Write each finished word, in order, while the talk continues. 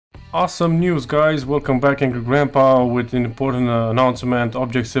Awesome news, guys. Welcome back, Angry Grandpa, with an important announcement.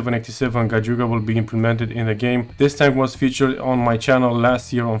 Object 787 Gadyuka will be implemented in the game. This tank was featured on my channel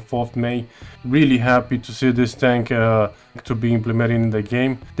last year on 4th May. Really happy to see this tank to be implemented in the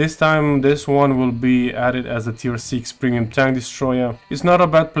game. This time this one will be added as a tier 6 premium tank destroyer. It's not a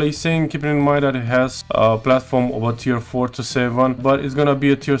bad placing, keeping in mind that it has a platform of a tier 4 to 7, but it's gonna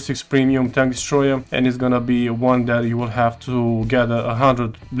be a tier 6 premium tank destroyer, and it's gonna be one that you will have to gather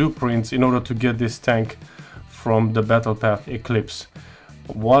 100 blueprints in order to get this tank from the battle path Eclipse.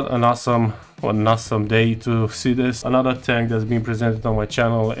 What an awesome day to see this. Another tank that's being presented on my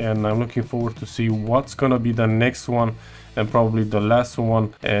channel, and I'm looking forward to see what's gonna be the next one and probably the last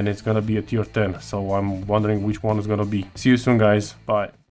one, and it's gonna be a tier 10, so I'm wondering which one is gonna be. See you soon, guys. Bye.